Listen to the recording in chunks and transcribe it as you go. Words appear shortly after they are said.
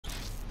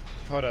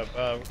Hold up.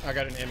 I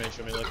got an image.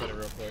 Let me look at it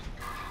real quick.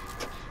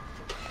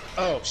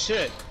 Oh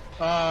shit.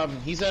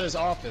 He's at his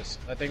office.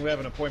 I think we have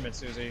an appointment,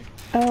 Susie.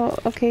 Oh,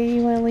 okay.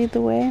 You want to lead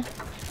the way?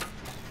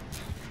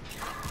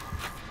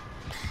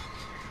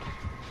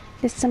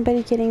 Is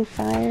somebody getting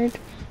fired?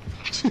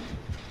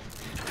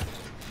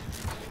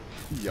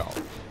 Yo.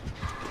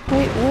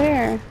 Wait,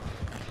 where?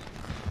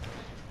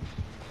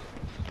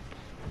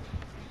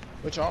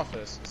 Which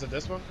office? Is it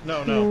this one?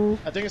 No.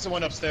 I think it's the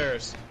one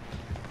upstairs.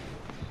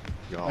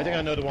 Yo. I think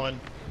I know the one.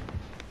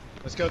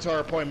 Let's go to our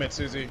appointment,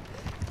 Susie.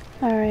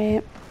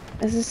 Alright.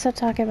 Is this to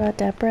talk about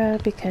Debra?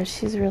 Because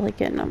she's really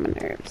getting on my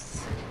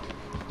nerves.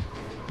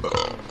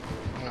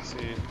 Let's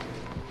see.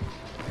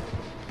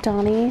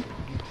 Donny?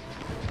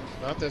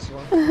 Not this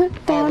one.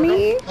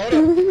 Donny? Hold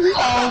up.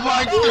 Oh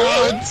my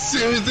god,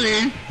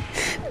 Susie!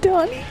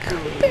 Donny,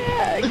 come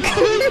back!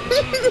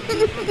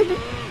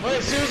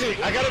 Wait, Susie,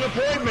 I got an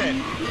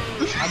appointment!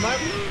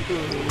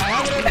 I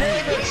have an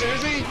appointment,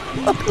 Susie!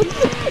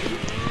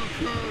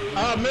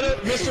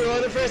 Mr.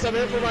 Leatherface, I'm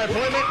in for my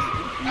appointment!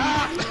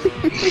 Ah!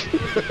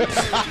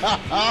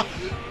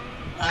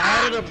 I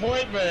had an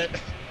appointment!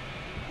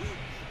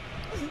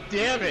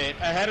 Damn it,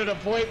 I had an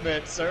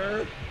appointment,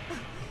 sir!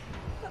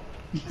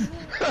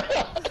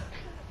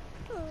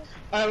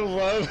 I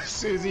love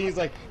Susie. He's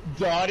like,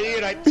 Donny,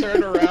 and I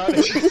turn around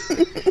and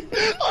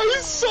I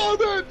saw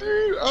that,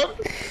 dude!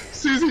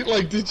 Susie,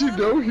 like, did you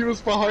know he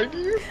was behind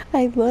you?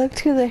 I looked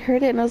because I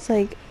heard it and I was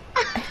like,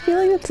 I feel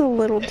like it's a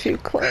little too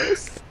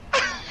close.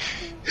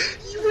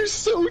 You were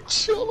so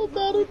chill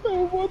about it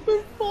though, what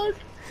the fuck?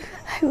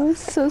 I was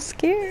so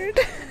scared.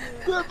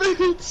 That made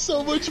it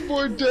so much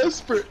more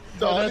desperate,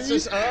 Donny. that's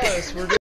just us. We're